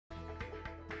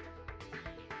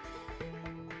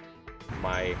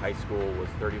My high school was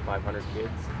 3,500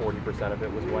 kids. 40% of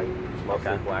it was white,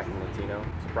 mostly Okay. black and Latino.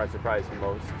 Surprise, surprise,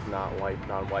 most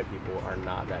non-white people are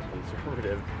not that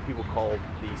conservative. People call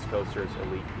the East Coasters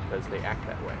elite because they act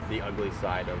that way. The ugly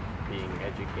side of being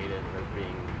educated or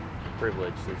being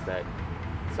privileged is that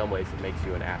in some ways it makes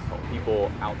you an asshole.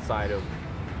 People outside of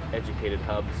educated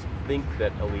hubs think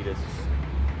that elitists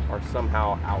are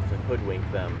somehow out to hoodwink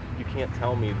them. You can't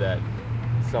tell me that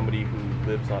somebody who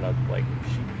lives on a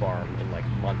sheep farm in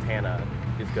Montana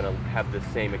is gonna have the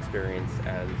same experience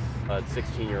as a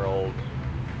 16-year-old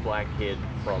black kid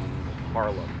from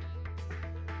Harlem.